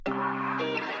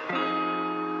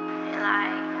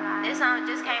This song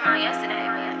just came out yesterday,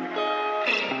 but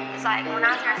it's like when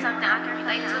I hear something I can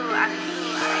relate to, I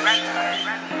can write to it.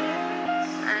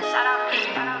 And shout out me.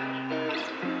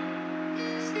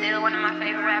 Still one of my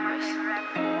favorite rappers.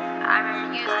 I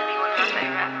remember used to be one of my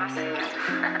favorite rappers.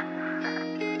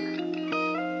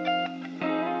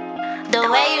 The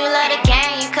way you love the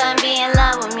game, you couldn't be in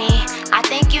love with me. I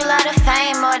think you love the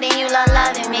fame more than you love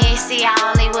loving me. See, I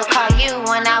only would call you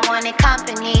when I wanted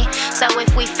company. So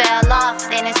if we fell off,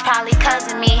 then it's probably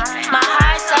 'cause of me. My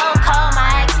heart's so cold,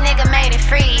 my ex-nigga made it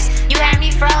freeze. You had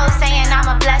me froze, saying I'm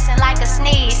a blessing like a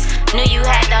sneeze. Knew you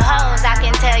had the hoes, I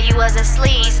can tell you was a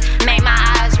sleaze. Made my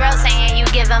eyes roll, saying you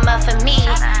give them up for me.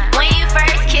 When you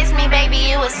first kissed me, baby,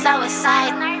 you was so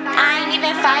excited. I ain't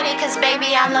even fighting, 'cause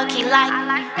baby, I low-key like it.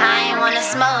 I ain't wanna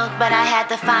smoke, but I had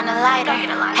to find a lighter.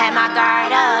 Had my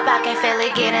guard up, I can feel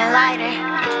it getting lighter.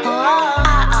 Whoa,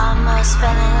 I almost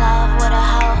fell in love with a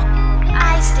hoe.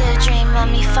 I still dream of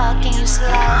me fucking you slow.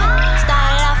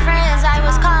 Started our friends, I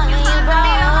was calling you bro.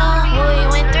 What we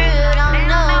went through, don't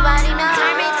nobody know.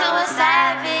 Turn me to a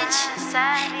savage.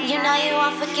 You know you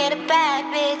won't forget a bad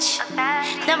bitch.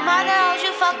 The mother hoes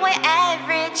you fuck with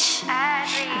average.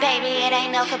 Baby, it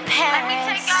ain't no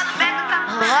comparison.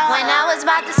 When I was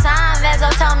about to sign, Vezzo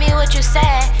told me what you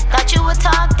said. Thought you would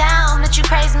talk down, but you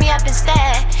praised me up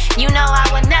instead. You know I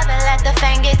would never let the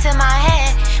fame get to my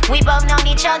head. We both known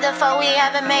each other before we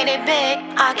ever made it big.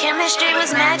 Our chemistry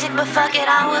was magic, but fuck it,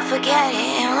 I would forget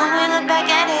it. And when we look back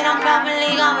at it, I'm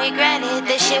probably gon' regret it.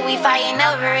 This shit we fighting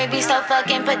over, it be so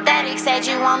fucking pathetic. Said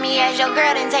you want me as your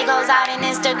girl, then take hoes out and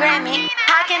Instagram it.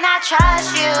 How can I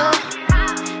trust you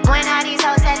when all these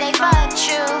hoes said they fucked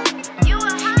you?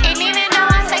 And even though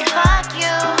I say fuck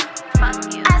you,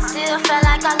 I still feel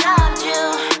like I loved you.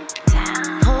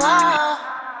 Whoa,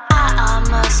 I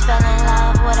almost fell in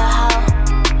love with a hoe.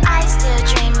 I still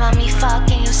dream of me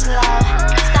fucking you slow.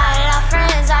 Started our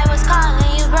friends, I was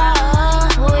calling you bro.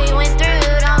 What we went through,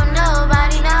 don't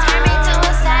nobody know. Turn me to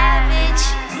a savage.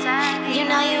 You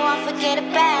know you won't forget a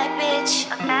bad bitch.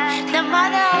 The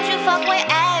mother hoes you fuck with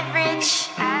average.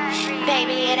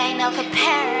 Baby, it ain't no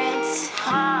comparison.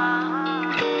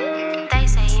 They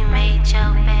say you made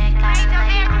your bed, gotta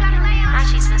lay on it. My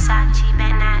sheets Versace,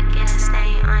 better not get a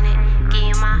stain on it. Give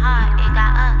you my heart, it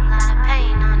got a lot of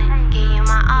pain on it. Give you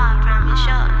my all, promise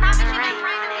you'll never rain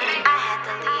on it. I had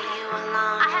to leave you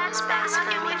alone, it was best for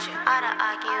me. Ought to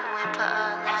argue and put a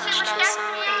lot of stress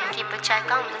on me. Keep a check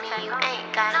on me, you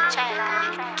ain't gotta check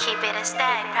on me. Keep it a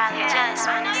stack, probably just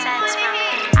wanna sex from me.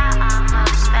 I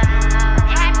almost fell in love.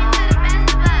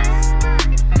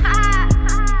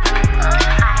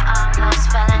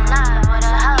 Fell in love with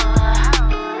a hoe.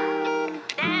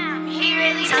 Damn, he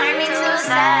really turned me to a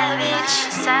savage.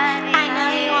 I know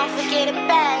he won't forget a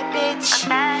bad bitch.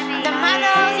 The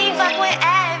mother hoes he fuck with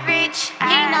average.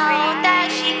 He know that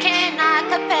she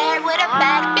cannot compare with a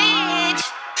bad bitch.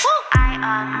 I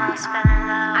almost fell in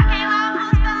love.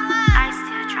 I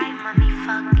still dream of me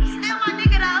fucking you.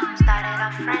 Started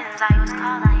our friends, I was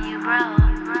calling you bro.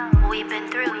 We've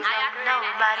been through,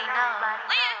 nobody knows.